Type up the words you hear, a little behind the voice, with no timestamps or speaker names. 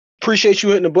Appreciate you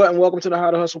hitting the button. Welcome to the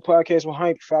How to Hustle podcast with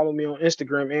HYMPE. Follow me on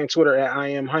Instagram and Twitter at I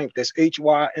am HYMPE. That's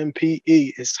HYMPE.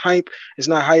 It's HYMPE. It's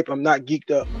not hype. I'm not geeked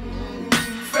up.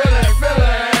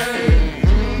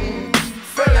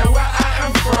 Feeling where I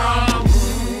am from.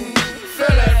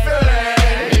 Feeling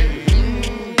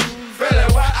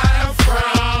where I am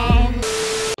from.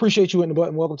 Appreciate you hitting the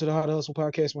button. Welcome to the How to Hustle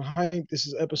podcast with HYMPE. This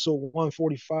is episode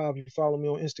 145. You follow me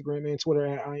on Instagram and Twitter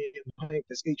at I am HYMPE.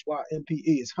 That's HYMPE.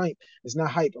 It's HYMPE. It's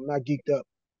not hype. I'm not geeked up.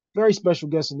 Very special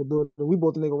guest in the building. We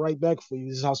brought the nigga right back for you.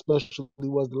 This is how special he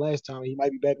was the last time. He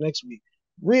might be back next week.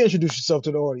 Reintroduce yourself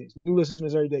to the audience. New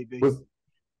listeners every day, baby.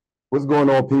 What's going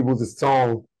on, people? It's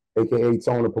Tone, a.k.a.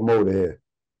 Tone the Promoter here.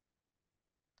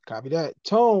 Copy that.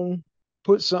 Tone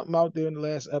put something out there in the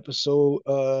last episode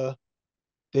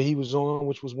that he was on,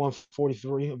 which was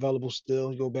 143, available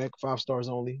still. You go back, 5 stars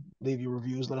only. Leave your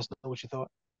reviews. Let us know what you thought.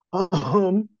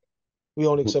 We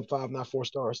only accept 5, not 4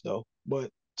 stars, though. But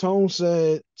Tone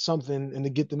said something in the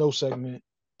Get to Know segment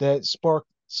that sparked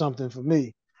something for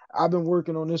me. I've been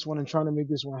working on this one and trying to make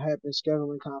this one happen,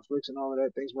 scheduling conflicts and all of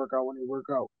that. Things work out when they work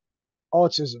out.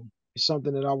 Autism is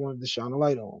something that I wanted to shine a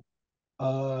light on.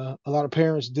 A lot of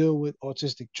parents deal with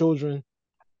autistic children.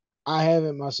 I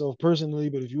haven't myself personally,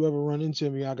 but if you ever run into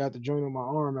me, I got the joint on my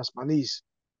arm. That's my niece.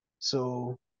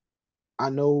 So I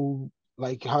know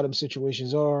like how them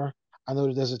situations are. I know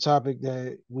that there's a topic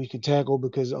that we could tackle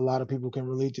because a lot of people can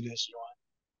relate to this.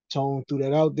 Tone threw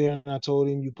that out there, and I told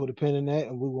him you put a pin in that,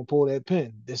 and we will pull that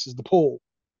pin. This is the poll.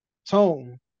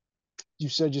 Tone, you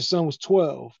said your son was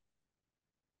 12.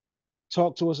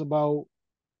 Talk to us about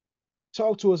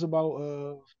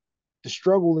the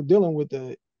struggle of dealing with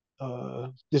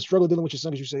the struggle dealing with your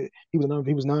son, because you said he was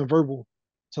nonverbal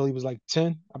until he was like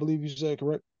 10, I believe you said,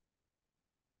 correct?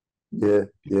 Yeah.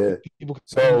 People can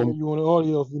So hear you on the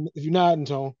audio if you're nodding,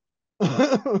 Tone.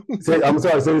 I'm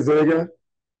sorry. Say it again.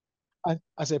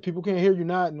 I said people can't hear you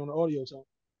nodding on the audio, Tone.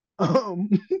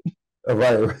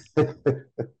 Right.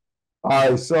 All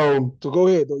right. So go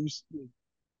ahead, though.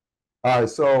 all right.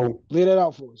 So lay that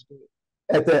out for us.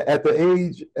 all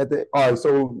right.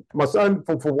 So my son,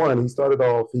 for one, he started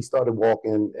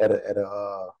walking at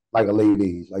a like a late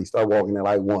age. Like he started walking at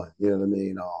like 1. You know what I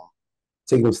mean?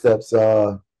 Taking steps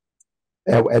at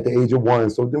the age of 1.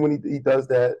 So then when he does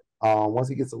that, once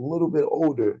he gets a little bit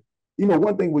older,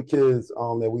 one thing with kids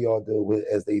that we all deal with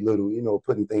as they little,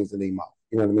 putting things in their mouth.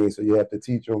 You know what I mean? So you have to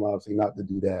teach them obviously not to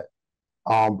do that.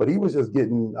 But he was just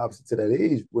getting obviously to that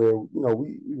age where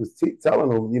we was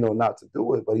telling him not to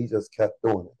do it, but he just kept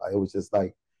doing it. Like it was just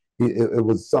like it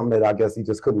was something that I guess he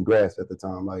just couldn't grasp at the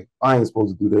time. Like I ain't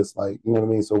supposed to do this. Like you know what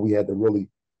I mean? So we had to really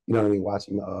watch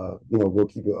him. We'll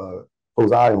keep a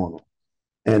close eye on him.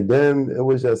 And then it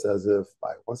was just as if,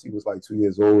 like, once he was like 2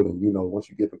 years old, and once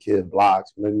you give a kid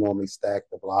blocks, they normally stack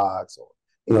the blocks, or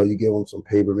you give them some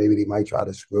paper, maybe they might try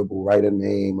to scribble, write a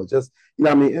name, or just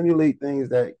emulate things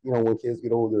that when kids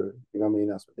get older,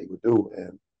 that's what they would do.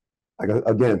 And like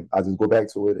again, I just go back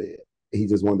to it. He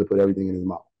just wanted to put everything in his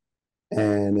mouth,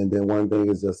 and then one thing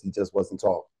is just he just wasn't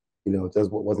talking. Just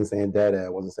wasn't saying dad,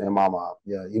 wasn't saying mama,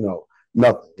 yeah,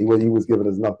 nothing. He was giving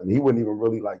us nothing. He wouldn't even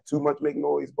really like too much make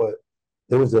noise, but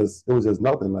it was just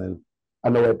nothing. Like I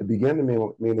know at the beginning, me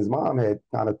and his mom had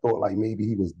kind of thought like maybe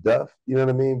he was deaf. You know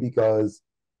what I mean? Because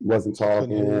he wasn't talking.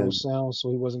 Couldn't hear no sound, so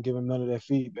he wasn't giving none of that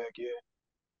feedback.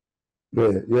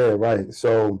 Yeah, right.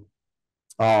 So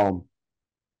what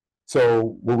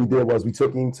we did was we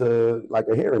took him to like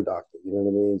a hearing doctor. You know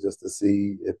what I mean? Just to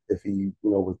see if he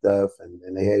was deaf, and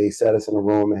they sat us in a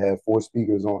room and had 4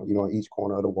 speakers on each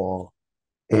corner of the wall,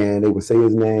 and they would say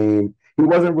his name. He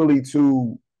wasn't really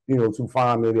too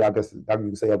fond, maybe I guess you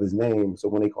could say, of his name. So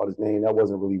when they called his name, that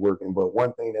wasn't really working. But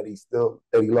one thing that he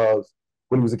loves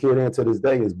when he was a kid and to this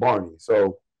day is Barney.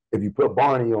 So if you put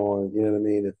Barney on, you know what I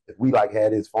mean? If we like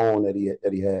had his phone that he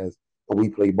has, and we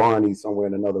play Barney somewhere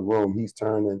in another room, he's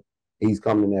coming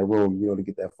in that room, to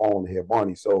get that phone to hear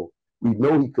Barney. So we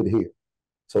know he could hear.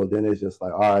 So then it's just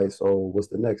like, all right, so what's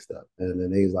the next step? And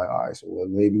then he's like, all right, so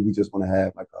maybe we just want to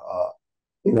have like a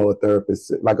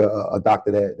therapist, like a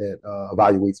doctor that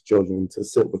evaluates children to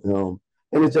sit with him.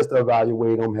 And it's just to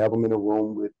evaluate them, have them in a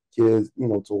room with kids,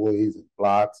 toys and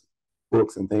blocks,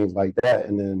 books and things like that.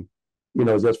 And then,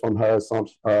 just from her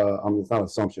assumption, it's not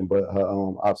assumption, but her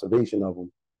observation of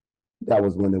him, that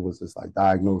was when it was just like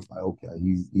diagnosed, like, okay,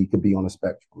 he could be on a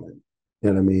spectrum. And, you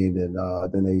know what I mean? And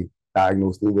then they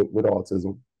diagnosed him with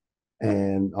autism.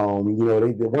 And,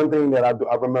 the one thing that I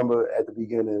remember at the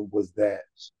beginning was that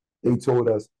they told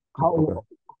us.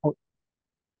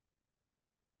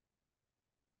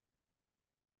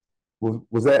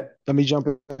 Was that? Let me jump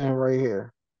in right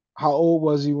here. How old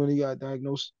was he when he got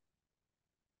diagnosed?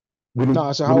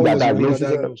 No, so when how he old got was he when he got diagnosed, you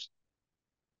said? diagnosed?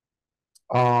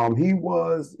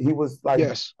 He was like,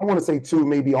 Yes. I want to say 2,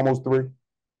 maybe almost 3.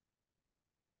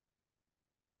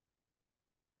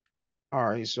 All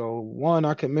right. So one,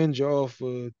 I commend y'all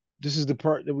for this is the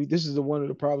part that we this is the one of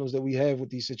the problems that we have with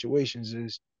these situations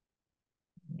is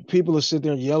people will sit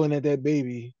there yelling at that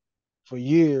baby for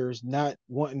years, not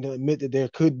wanting to admit that there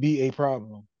could be a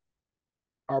problem.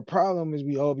 Our problem is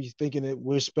we all be thinking that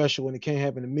we're special and it can't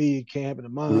happen to me, it can't happen to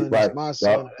mine, that's Right. my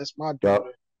son, Yup. that's my Yup.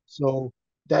 daughter. So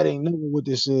that ain't never what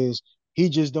this is. He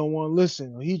just don't want to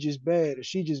listen, or he just bad, or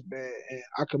she just bad. And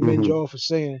I commend Hmm. y'all for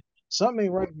saying something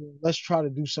ain't right here. Let's try to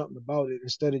do something about it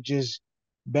instead of just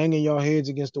banging your heads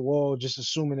against the wall, just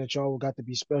assuming that y'all got to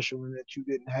be special and that you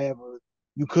didn't have a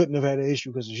you couldn't have had an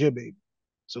issue because it's your baby.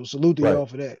 So salute to Right. y'all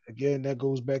for that. Again, that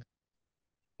goes back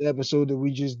the episode that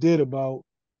we just did about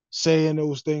saying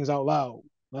those things out loud.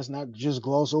 Let's not just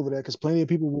gloss over that because plenty of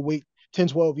people will wait 10,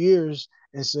 12 years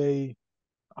and say,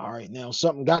 all right, now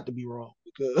something got to be wrong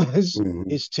because Hmm.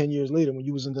 it's 10 years later when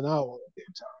you was in denial all that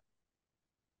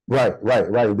damn Right. Right.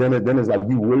 Right. Then it's like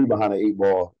you way behind the 8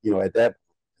 ball, at that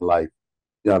point in life.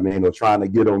 You know what I mean? Or trying to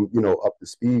get them, up to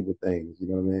speed with things. You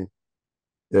know what I mean?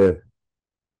 Yeah. time.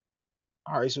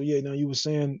 All right, so yeah, now you were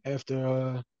saying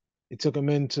after they took him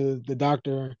into the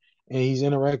doctor and he's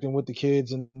interacting with the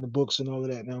kids and the books and all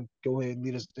of that. Now go ahead and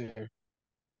lead us there.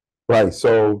 Right.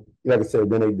 So, like I said,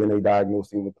 then they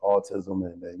diagnosed him with autism,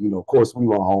 and then, of course, we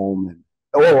went home, and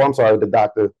I'm sorry, the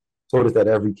doctor told us that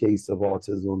every case of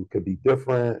autism could be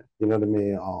different. You know what I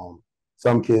mean?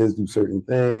 Some kids do certain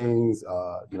things.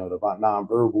 The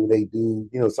nonverbal they do.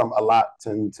 Some a lot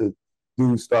tend to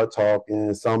do start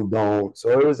talking. Some don't. So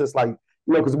it was just like,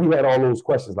 because we had all those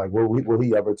questions like, will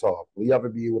he ever talk? Will he ever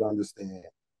be able to understand?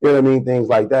 You know what I mean? Things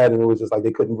like that, and it was just like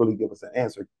they couldn't really give us an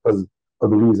answer because for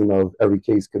the reason of every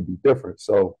case could be different.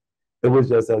 So it was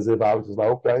just as if I was just like,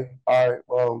 okay, all right,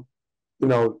 well, you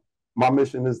know, my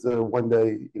mission is to one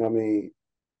day,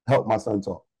 help my son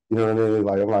talk. You know what I mean?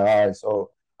 Like I'm like, all right, so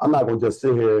I'm not gonna just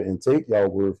sit here and take y'all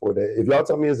word for that. If y'all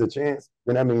tell me there's a chance,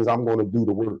 then that means I'm gonna do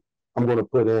the work. I'm gonna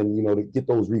put in, to get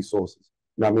those resources.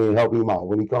 You know what I mean? Help him out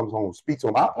when he comes home. Speak to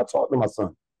him. I talk to my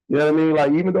son. You know what I mean?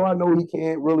 Like even though I know he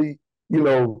can't really, you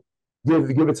know, give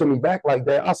it to me back like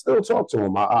that, I still talk to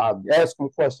him. I ask him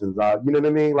questions. You know what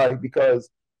I mean? Like because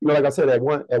like I said, at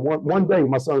one day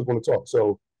my son's gonna talk.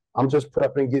 So I'm just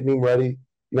prepping, getting him ready.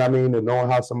 You know what I mean? And knowing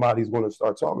how somebody's going to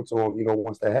start talking to him,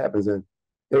 once that happens. And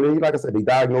then, like I said, they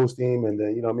diagnosed him. And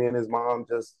then, me and his mom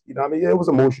just, yeah, it was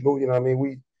emotional. You know what I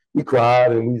mean? We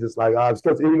cried and we just like,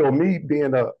 because, me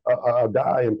being a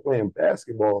guy and playing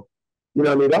basketball, you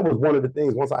know what I mean? That was one of the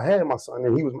things. Once I had my son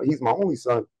and he's my only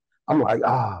son, I'm like,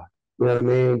 you know what I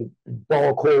mean?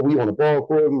 Ball court, we on the ball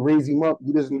court and raise him up,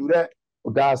 do this and do that.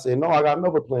 But God said, no, I got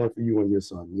another plan for you and your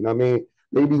son. You know what I mean?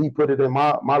 Maybe he put it in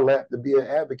my lap to be an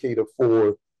advocate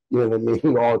for, what I mean,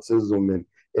 autism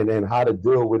and then how to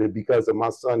deal with it because of my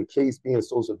son case being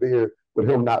so severe with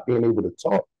him not being able to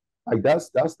talk. Like that's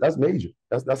major.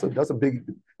 That's a big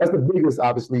that's the biggest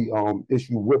obviously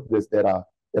issue with this that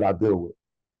I deal with.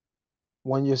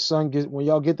 When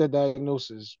y'all get that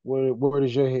diagnosis, where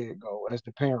does your head go as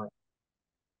the parent?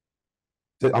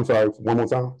 I'm sorry, one more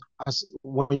time.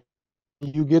 When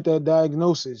you get that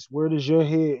diagnosis, where does your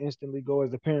head instantly go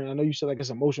as the parent? I know you said like it's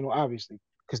emotional, obviously,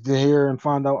 because to hear and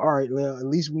find out, all right, well, at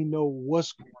least we know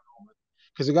what's going on.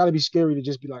 Because it got to be scary to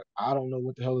just be like, I don't know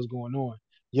what the hell is going on.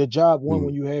 Your job, one,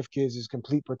 when Mm. you have kids, is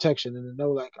complete protection, and to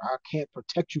know like I can't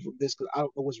protect you from this because I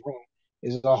don't know what's wrong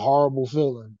is a horrible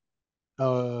feeling.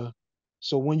 Uh,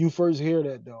 so when you first hear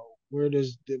that, though, where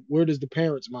does the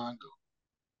parent's mind go?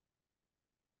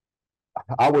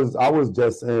 I was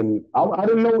just I didn't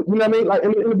know, you know what I mean? Like,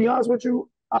 and to be honest with you,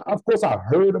 of course I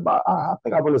heard about, I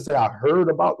think I want to say I heard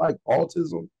about like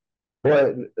autism,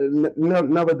 but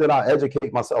never did I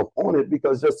educate myself on it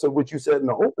because just to what you said in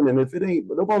the opening, if it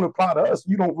don't apply to us,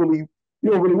 you don't really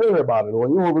worry about it or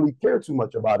you don't really care too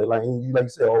much about it. Like, and you like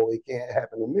say, oh, it can't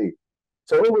happen to me.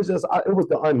 So it was just, it was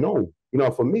the unknown.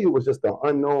 For me, it was just the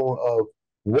unknown of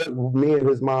what me and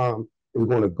his mom is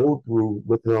going to go through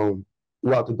with him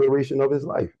throughout the duration of his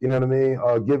life. You know what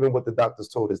I mean? Given what the doctors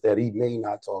told us that he may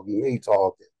not talk, he may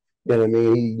talk. You know what I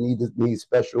mean? He needs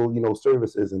special,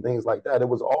 services and things like that. It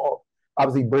was all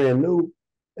obviously brand new,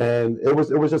 and it was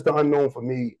just the unknown for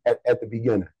me at the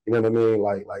beginning. You know what I mean?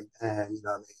 Like, man, you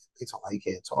know what I mean? They talk like he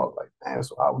can't talk. Like, man,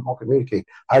 so how we gonna communicate?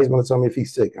 How he's gonna tell me if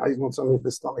he's sick? How he's gonna tell me if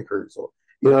his stomach hurts? Or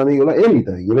you know what I mean? Like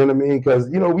anything. You know what I mean? Because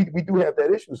we do have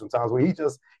that issue sometimes where he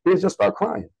just start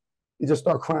crying. He just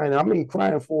start crying. I mean,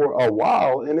 crying for a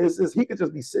while, and it's just he could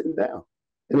just be sitting down,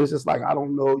 and it's just like I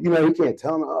don't know. He can't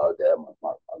tell me, oh, Dad,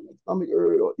 my stomach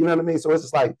hurt? Or, you know what I mean? So it's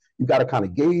just like you got to kind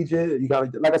of gauge it. You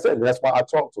got to, like I said, that's why I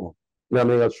talk to him. You know what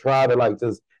I mean? I try to like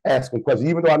just ask him questions,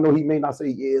 even though I know he may not say,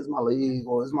 yeah, it's my leg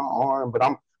or it's my arm, but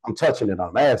I'm touching it.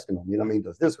 I'm asking him. You know what I mean?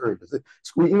 Does this hurt? Does it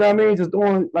squeeze? You know what I mean? Just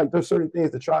doing like there's certain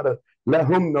things to try to let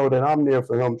him know that I'm there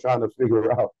for him, trying to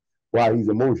figure out why he's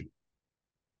emotional.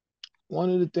 One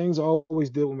of the things I always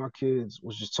did with my kids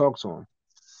was just talk to them.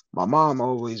 My mom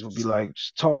always would be like,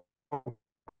 just talk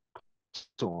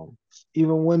to them,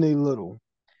 even when they little,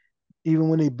 even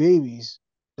when they babies.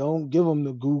 Don't give them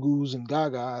the goo goos and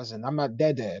gagas. And I'm not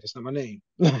dad. That's not my name.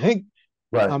 Right.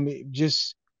 I mean,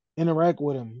 just interact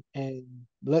with them and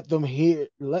letting them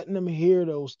hear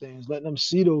those things, letting them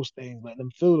see those things, letting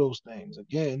them feel those things.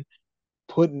 Again,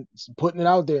 putting it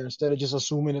out there instead of just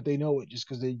assuming that they know it just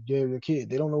because they're a kid.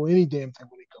 They don't know any damn thing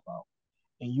when they come out,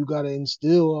 and you got to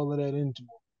instill all of that into them.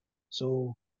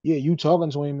 So yeah, you talking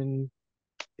to him and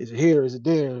is it here? Is it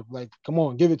there? Like, come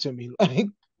on, give it to me. Like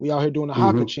we out here doing a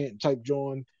haka Mm-hmm. chant type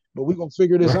drawing, but we gonna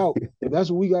figure this out. Right. If that's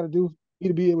what we got to do, me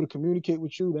to be able to communicate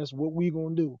with you, that's what we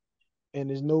gonna do. And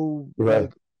there's no Right.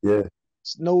 like, Yeah.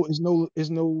 it's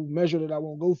no measure that I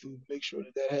won't go through to make sure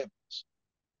that that happens.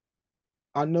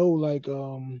 I know like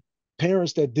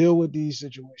parents that deal with these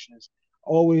situations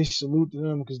always salute to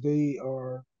them because they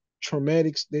are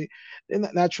traumatic. They're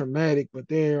not traumatic, but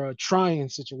they're a trying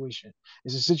situation.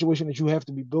 It's a situation that you have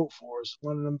to be built for. It's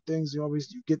one of them things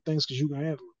you get things because you can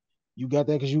handle it. You got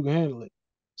that because you can handle it.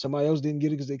 Somebody else didn't get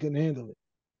it because they couldn't handle it.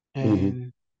 Mm-hmm.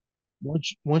 And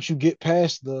once you get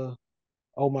past the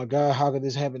oh my God, how could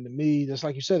this happen to me? That's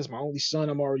like you said, it's my only son.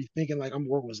 I'm already thinking like I'm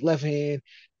working with his left hand.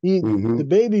 Mm-hmm. The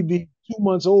baby be 2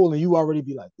 months old and you already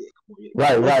be like, yeah, come on, yeah,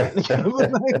 Right. work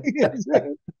Right.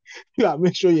 that. You gotta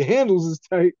make sure your handles is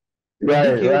tight because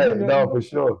he Right. can't do Right. nothing No, but for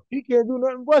sure. he can't do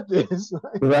nothing but this.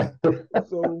 Right.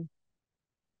 So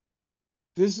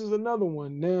this is another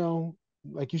one now,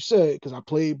 like you said, because I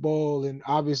played ball and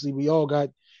obviously we all got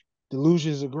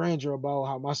delusions of grandeur about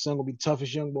how my son gonna be the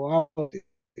toughest young boy out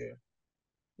there.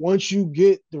 Once you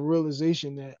get the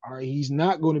realization that all right, he's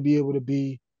not going to be able to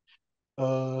be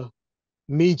uh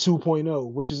me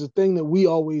 2.0, which is a thing that we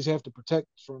always have to protect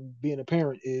from being a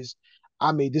parent is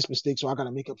I made this mistake, so I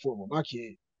gotta make up for it with my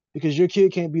kid. Because your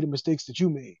kid can't be the mistakes that you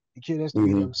made. The kid has to be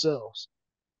Mm-hmm. themselves.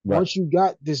 Right. Once you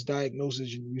got this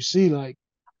diagnosis and you see like,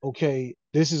 okay,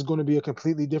 this is going to be a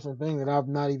completely different thing that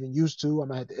I'm not even used to. I'm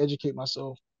gonna have to educate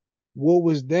myself. What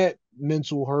was that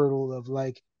mental hurdle of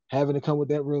like having to come with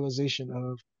that realization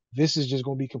of this is just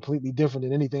going to be completely different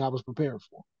than anything I was prepared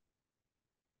for?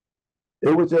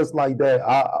 It was just like that.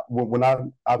 When I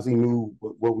obviously knew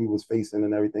what we was facing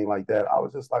and everything like that, I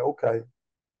was just like, okay,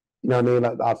 you know what I mean?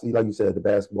 Like, obviously, like you said, the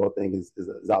basketball thing is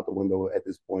out the window at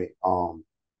this point.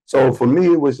 So for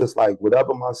me, it was just like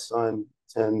whatever my son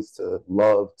tends to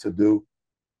love to do,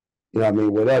 you know what I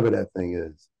mean? Whatever that thing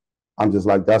is, I'm just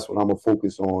like, that's what I'm gonna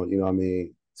focus on, you know what I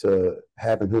mean? To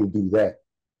having him do that,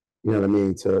 you know what I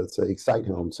mean? To excite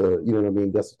him, to, you know what I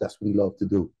mean? That's what he loved to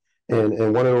do. And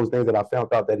one of those things that I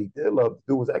found out that he did love to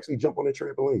do was actually jump on the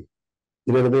trampoline.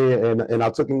 You know what I mean? And I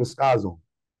took him to Sky Zone.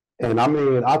 And I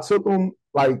mean, I took him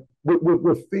like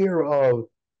with fear of,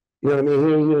 you know what I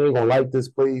mean? He ain't gonna like this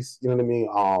place. You know what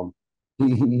I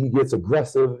mean? He gets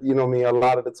aggressive. You know what I mean? A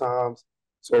lot of the times,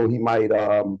 so he might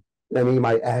and he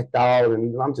might act out.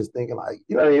 And I'm just thinking like,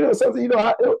 something.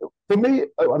 For me,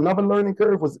 another learning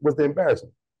curve was the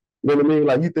embarrassment. You know what I mean?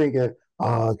 Like you thinking,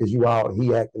 because you out,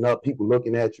 he acting up, people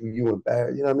looking at you, you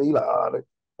embarrassed. You know what I mean? Like,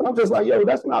 but I'm just like, yo,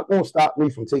 that's not gonna stop me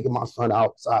from taking my son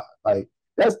outside. Like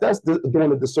that's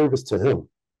doing a disservice to him.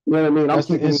 You know what I mean? I'm That's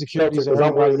the keeping him sheltered insecurities of because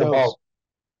I'm worrying everybody about else.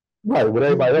 right what You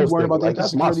everybody you else worrying thinking. about the Like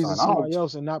that's my insecurities of son. I don't. somebody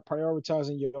else and not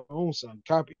prioritizing your own son.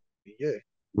 Copy. Yeah.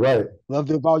 Right, Love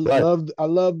the value. right, I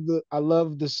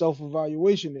love the self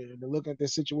evaluation there. To look at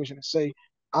this situation and say,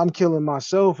 I'm killing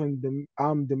myself and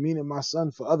I'm demeaning my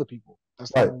son for other people.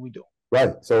 That's not right, what we do.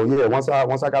 right. So yeah, once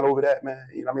I got over that, man,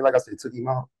 you know what I mean? Like I said, took him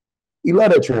out. He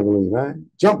loved that trampoline, man.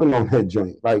 Jumping on that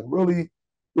joint. Like really,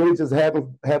 really just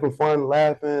having fun,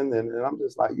 laughing. And I'm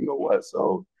just like, you know what?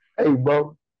 So, hey,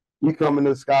 bro, you coming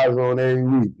to the Sky Zone every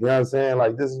week. You know what I'm saying?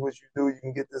 Like, this is what you do. You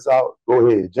can get this out. Go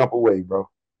ahead. Jump away, bro.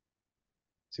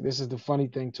 See, this is the funny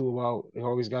thing too about you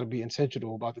always got to be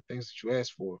intentional about the things that you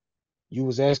ask for. You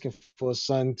was asking for a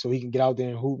son so he can get out there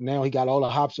and hoop. Now he got all the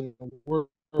hops in the world.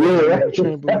 Yeah, Jumping on right, the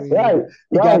trampoline. right,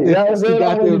 He right. got You know the what I'm he saying? I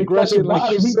got want the you to catch his aggression, like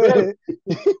body. you He good.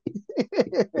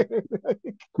 said.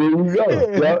 There you go.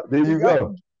 Yeah, Yeah, there he you got go.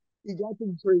 them. He got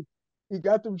them traits. He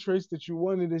got them traits that you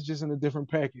wanted. It's just in a different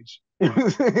package.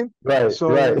 Right, So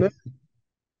right. now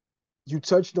you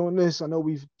touched on this. I know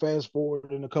we've fast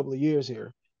forwarded in a couple of years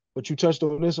here, but you touched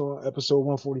on this on episode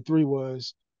 143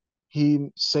 was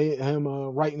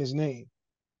writing his name.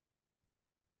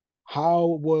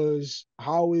 How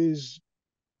is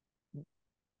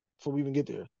before we even get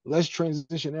there, let's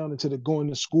transition down into the going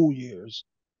to school years.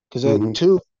 Because at Mm-hmm.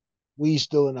 2, we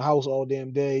still in the house all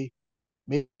damn day.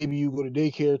 Maybe you go to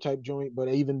daycare type joint, but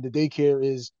even the daycare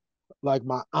is like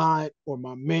my aunt or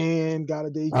my man got a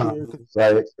daycare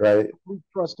because Right.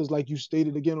 trust, because like you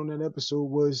stated again on that episode,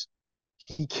 was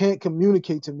he can't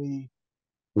communicate to me.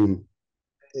 Mm-hmm.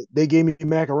 They gave me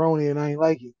macaroni and I ain't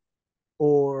like it,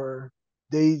 or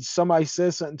somebody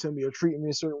said something to me or treated me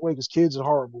a certain way because kids are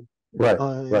horrible. Right.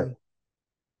 And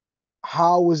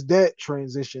how was that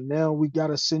transition? Now we got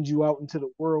to send you out into the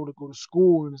world to go to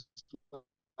school, and it's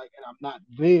like, and I'm not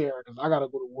there because I got to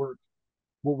go to work.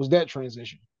 What was that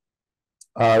transition?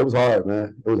 It was hard,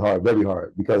 man. It was hard, very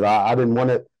hard, because I didn't want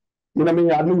to, you know what I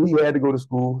mean? I knew he had to go to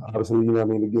school, obviously, you know what I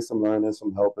mean, to get some learning,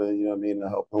 some helping, you know what I mean, to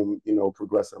help him,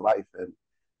 progress in life. And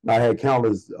I had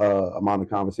countless amount of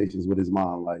conversations with his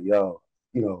mom, like, yo,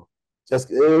 just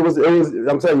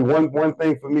I'm telling you, one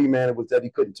thing for me, man, it was that he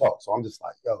couldn't talk. So I'm just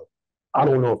like, yo, I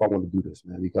don't know if I want to do this,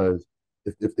 man, because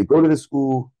if they go to this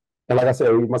school, and like I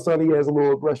said, my son, he has a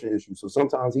little aggression issue. So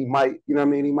sometimes he might, you know what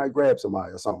I mean? He might grab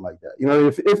somebody or something like that. You know,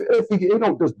 if he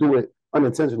don't just do it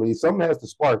unintentionally, something has to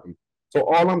spark him. So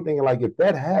all I'm thinking, like, if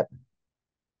that happened,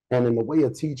 and in the way a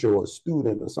teacher or a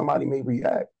student or somebody may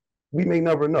react, we may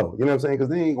never know. You know what I'm saying? Because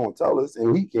they ain't gonna tell us,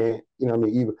 and we can't. You know what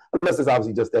I mean? Even unless it's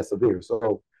obviously just that severe.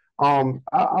 So, I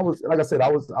was, like I said,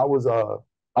 I was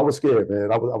scared,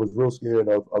 man. I was real scared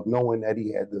of knowing that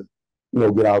he had to,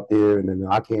 get out there, and then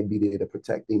I can't be there to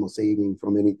protect him or save him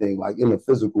from anything, like in a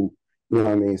physical, you know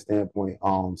what I mean, standpoint.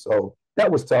 So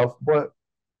that was tough, but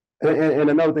and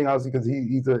another thing, obviously, because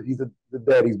he's the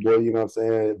daddy's boy, you know what I'm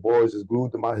saying? Boys just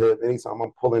glued to my hip. Anytime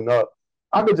I'm pulling up,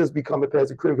 I could just be coming past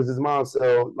the crib because his mom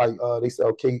sell they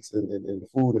sell cakes and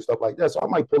food and stuff like that. So I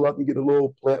might pull up and get a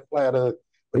little platter,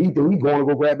 but he going to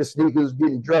go grab his sneakers,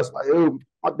 getting dressed like, oh,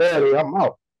 my daddy, I'm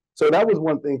out. So that was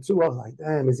one thing too. I was like,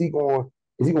 damn, is he going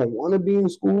to want to be in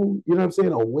school? You know what I'm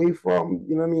saying? Away from,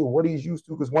 you know what I mean, what he's used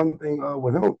to. Because one thing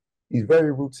with him, he's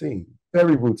very routine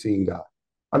guy.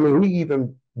 I mean, he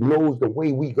even knows the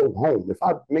way we go home. If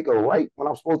I make a right when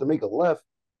I'm supposed to make a left,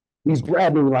 he's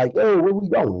grabbing me like, "Hey, where we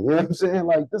going?" You know what I'm saying?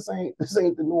 Like, this ain't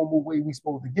the normal way we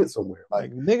supposed to get somewhere.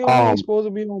 Like, Like, nigga, we ain't supposed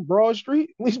to be on Broad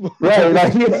Street. We supposed right,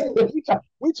 like,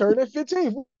 we turned at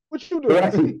 15. What you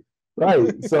right, doing?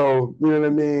 right. So, you know what I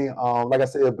mean? Like I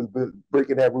said,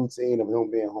 breaking that routine of him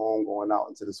being home, going out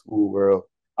into the school world,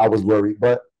 I was worried.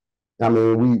 But I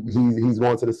mean, he's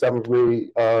going to the 7th grade,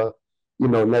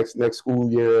 next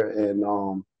school year,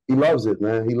 and he loves it,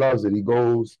 man. He loves it. He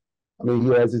goes. I mean, he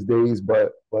has his days,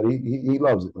 but he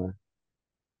loves it, man.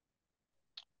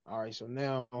 All right, so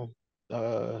now,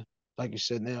 like you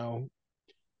said, now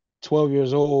 12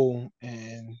 years old,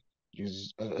 and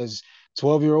as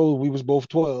 12-year-old, we was both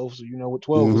 12, so you know what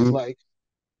 12 is Mm-hmm. like.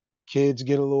 Kids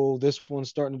get a little, this one's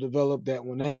starting to develop, that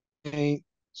one ain't.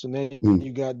 So now Mm-hmm.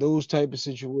 you got those type of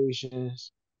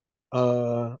situations.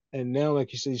 And now,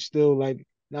 like you say, still like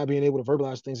not being able to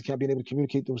verbalize things, can't being able to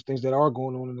communicate those things that are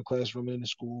going on in the classroom and in the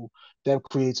school. That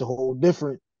creates a whole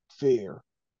different fear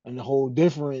and a whole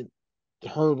different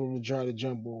hurdle to try to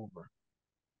jump over.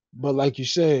 But like you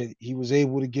said, he was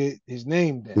able to get his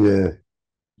name down. Yeah.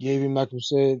 Gave him, like you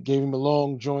said, gave him a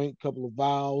long joint, couple of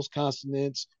vowels,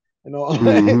 consonants, and all that. You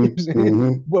know Mm-hmm. what I'm saying?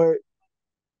 Mm-hmm. But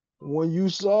when you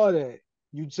saw that,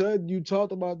 you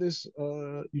talked about this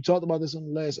on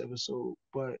the last episode,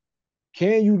 but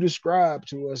can you describe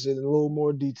to us in a little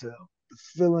more detail the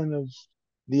feeling of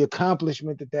the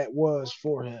accomplishment that was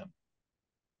for him?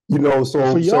 You know, Or for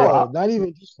so I. y'all, not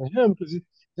even just for him, because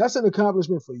that's an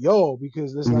accomplishment for y'all,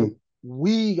 because it's like Mm-hmm.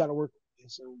 we got to work on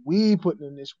this and we putting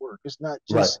in this work. It's not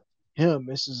Right. just him.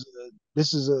 This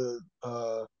is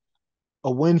a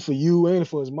win for you and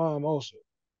for his mom also.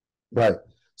 Right.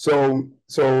 So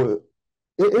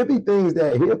it be things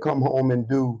that he'll come home and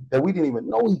do that we didn't even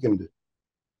know he can do.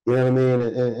 You know what I mean?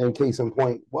 And case in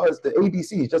point was the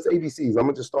ABCs, just the ABCs. I'm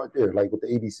gonna just start there, like with the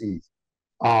ABCs.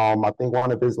 I think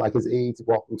one of his aides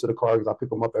walked him to the car because I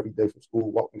pick him up every day from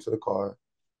school, walk him to the car.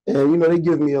 And they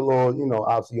give me a little,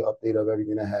 obviously an update of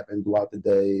everything that happened throughout the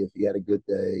day. If he had a good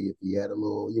day, if he had a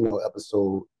little,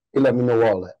 episode, they let me know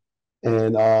all that.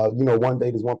 And one day,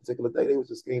 this one particular day, they was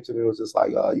just came to me. It was just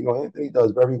like, Anthony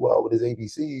does very well with his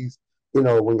ABCs. When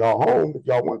y'all home, if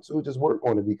y'all want to, just work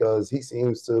on it because he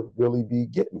seems to really be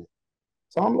getting it.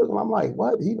 So I'm looking, I'm like,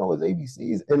 what? He knows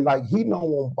ABCs, and like he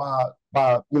know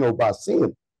them by seeing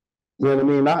it. You know what I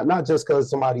mean? Not just because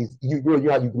somebody's you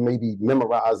can maybe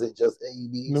memorize it just A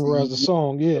B Memorize the C.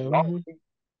 song, yeah.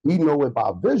 Mm-hmm. he know it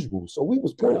by visual. So I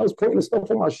was pointing stuff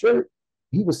on my shirt.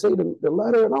 He would say the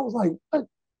letter, and I was like, what?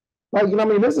 Like, you know what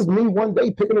I mean? This is me one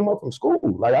day picking him up from school.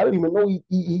 Like, I didn't even know he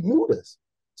knew this.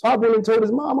 So I went and told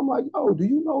his mom, I'm like, yo, do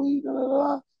you know he, da, da,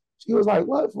 da? She was like,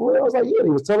 what, for real? I was like, yeah. He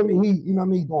was telling me you know what I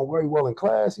mean, he's doing very well in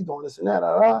class. He's doing this and that,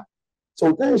 da, da.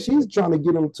 So then she's trying to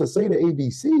get him to say the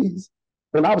ABCs.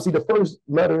 And obviously the first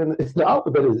letter in the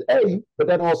alphabet is A, but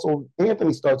then also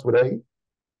Anthony starts with A.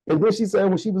 And then she said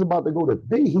when she was about to go to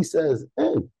B, he says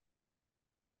N.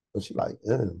 But she like,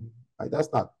 N. Like that's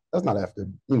not after,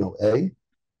 you know, A.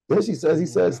 Then he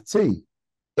says T,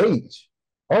 H,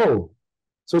 O.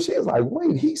 So she was like,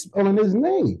 wait, he's spelling his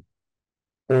name.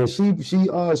 And she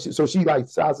like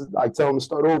decides to like tell him to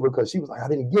start over because she was like, I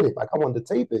didn't get it. Like I wanted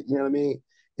to tape it, you know what I mean?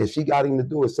 And she got him to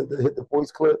do it, hit the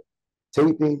voice clip,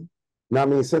 taping, you know what I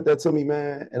mean? Sent that to me,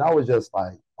 man. And I was just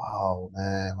like, wow,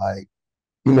 man. Like,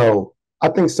 you know, I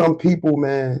think some people,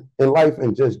 man, in life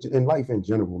and just in life in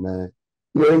general, man,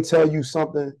 you know, they tell you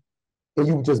something and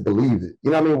you just believe it.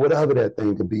 You know what I mean? Whatever that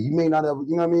thing could be. You may not ever,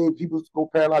 you know what I mean? People go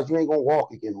paralyzed, you ain't gonna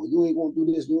walk again, or you ain't gonna do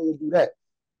this, you ain't gonna do that.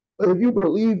 But if you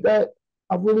believe that,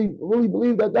 I really, really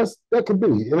believe that that could be.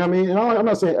 You know what I mean? And I'm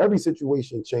not saying every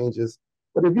situation changes,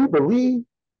 but if you believe,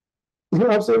 you know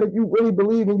what I'm saying? If you really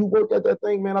believe and you work at that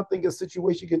thing, man, I think a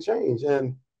situation can change.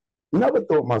 And never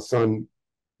thought my son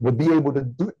would be able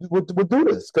to would do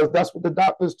this because that's what the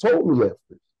doctors told me at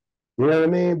first. You know what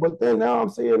I mean? But then now I'm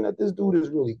seeing that this dude is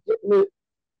really getting it.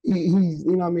 He's,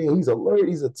 you know what I mean? He's alert,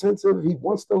 he's attentive, he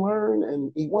wants to learn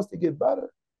and he wants to get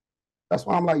better. That's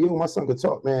why I'm like, yo, my son could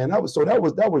talk, man. That was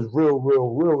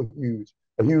real huge,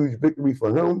 a huge victory for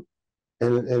him,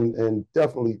 and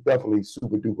definitely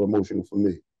super duper emotional for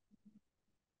me.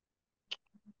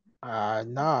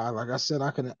 Nah, like I said,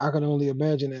 I can only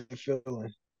imagine that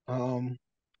feeling. Um,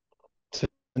 to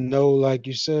know, like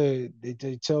you said, they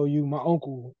tell you my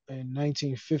uncle in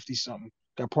 1950 something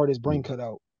got part of his brain cut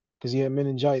out because he had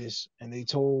meningitis, and they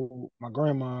told my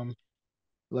grandmom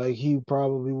like he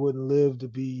probably wouldn't live to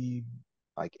be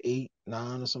like 8,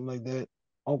 9 or something like that.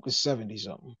 Uncle's 70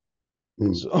 something.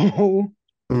 Mm, So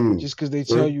mm, just because they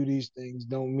tell see? you these things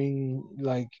don't mean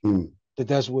like Mm,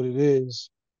 that's what it is.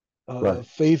 right.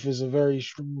 Faith is a very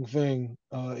strong thing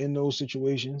in those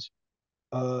situations.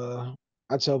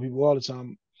 I tell people all the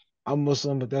time, I'm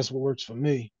Muslim, but that's what works for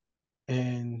me.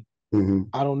 And Mm-hmm.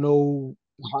 I don't know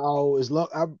how as long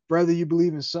I'd rather you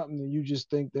believe in something than you just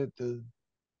think that the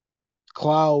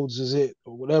clouds is it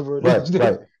or whatever it Right, is that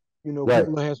right, right.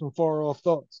 people have some far off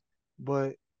thoughts.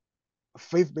 But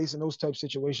faith based in those type of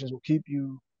situations will keep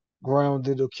you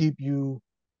grounded, will keep you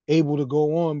able to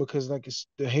go on because like it's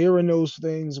the hearing those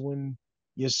things when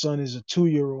your son is a 2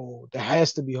 year old, that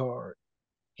has to be hard.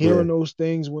 Yeah. Hearing those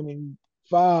things when they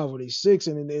 5 or they 6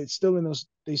 and then it's still in us,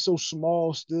 they so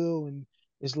small still, and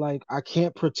it's like I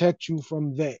can't protect you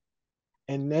from that.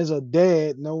 And as a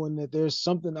dad, knowing that there's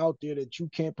something out there that you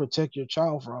can't protect your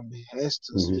child from, it has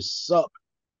to Mm-hmm. just suck.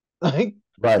 Like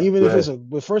Right, even if yeah. it's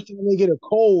the first time they get a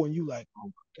cold and you like,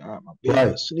 oh my God, my baby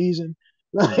Right, is sneezing.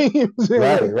 Like you know what I'm saying?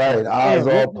 right, Like, right. Eyes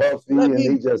damn, all puffy let and me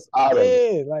they just out of it.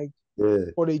 yeah, like Yeah.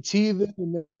 or they teething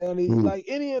and then they Mm, like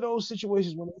any of those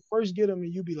situations when they first get them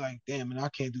and you be like, damn, and I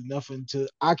can't do nothing.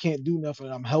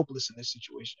 I'm helpless in this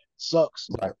situation. It sucks.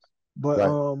 right, But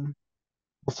right.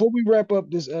 before we wrap up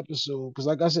this episode, because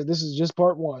like I said, this is just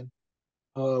part one.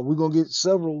 We're gonna get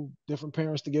several different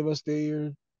parents to give us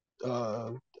their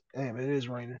uh damn, it is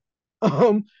raining.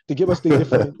 To give us their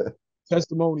different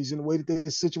testimonies in the way that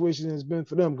this situation has been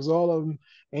for them, because all of them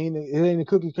ain't a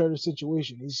cookie cutter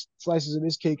situation. These slices of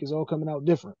this cake is all coming out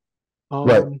different.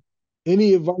 Right. Um,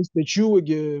 any advice that you would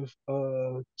give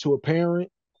to a parent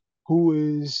who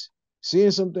is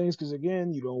seeing some things? Because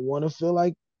again, you don't want to feel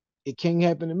like it can't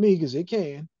happen to me because it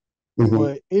can. Mm-hmm.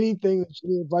 But any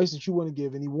advice that you want to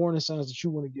give, any warning signs that you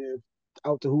want to give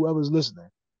out to whoever's listening.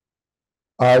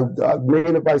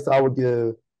 Main advice I would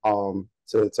give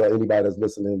to anybody that's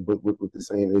listening with the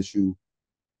same issue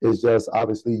is just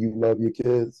obviously you love your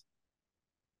kids.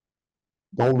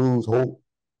 Don't lose hope.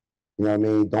 You know what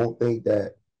I mean? Don't think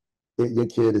that your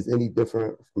kid is any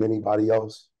different from anybody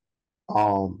else.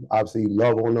 Obviously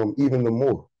love on them even the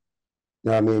more.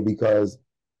 You know what I mean? Because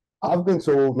I've been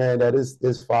told, man, that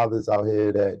there's fathers out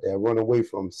here that run away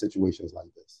from situations like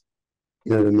this.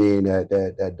 You know what I mean?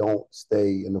 That don't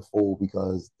stay in the fold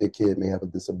because their kid may have a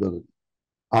disability.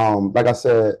 Like I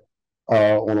said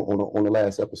on the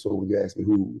last episode when you asked me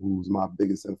who's my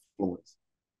biggest influence,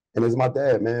 and it's my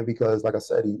dad, man, because like I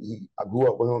said, I grew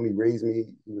up with him. He raised me.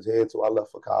 He was here until I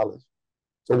left for college.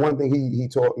 So one thing he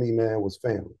taught me, man, was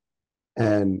family.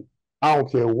 And I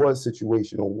don't care what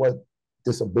situation or what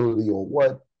disability or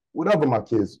what whatever my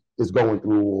kids is going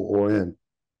through or in,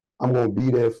 I'm going to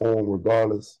be there for them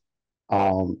regardless,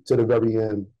 to the very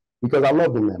end, because I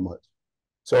love them that much.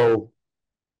 So,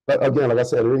 but again, like I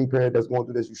said, any parent that's going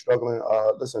through this, you're struggling.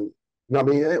 Listen, you know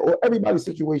what I mean? Or everybody's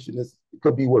situation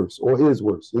could be worse or is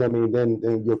worse. You know what I mean?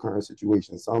 Than your current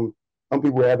situation. Some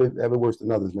people have it worse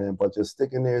than others, man. But just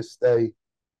stick in there, stay,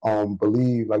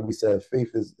 believe. Like we said,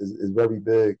 faith is very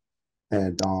big,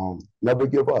 and never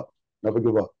give up. Never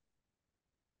give up.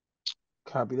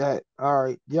 Copy that. All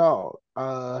right, y'all.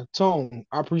 Tone,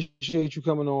 I appreciate you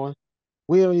coming on.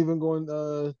 We ain't even going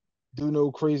to do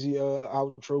no crazy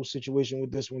outro situation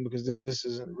with this one because this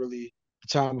isn't really the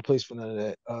time and place for none of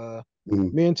that.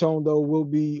 Mm. Me and Tone though will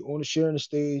be on the sharing the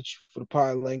stage for the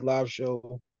Pie Link live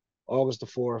show, August the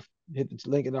 4th. Hit the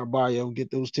link in our bio. Get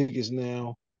those tickets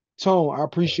now. Tone, I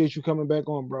appreciate you coming back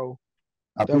on, bro.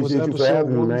 I That was appreciate you for episode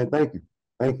having me, one. man. Thank you.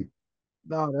 Thank you.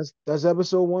 No, that's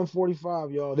episode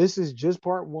 145, y'all. This is just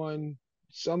part one.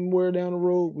 Somewhere down the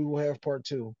road, we will have part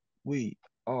two. We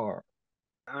are.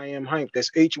 I am HYMPE.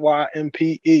 That's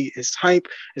HYMPE. It's HYMPE.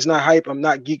 It's not hype. I'm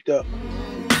not geeked up.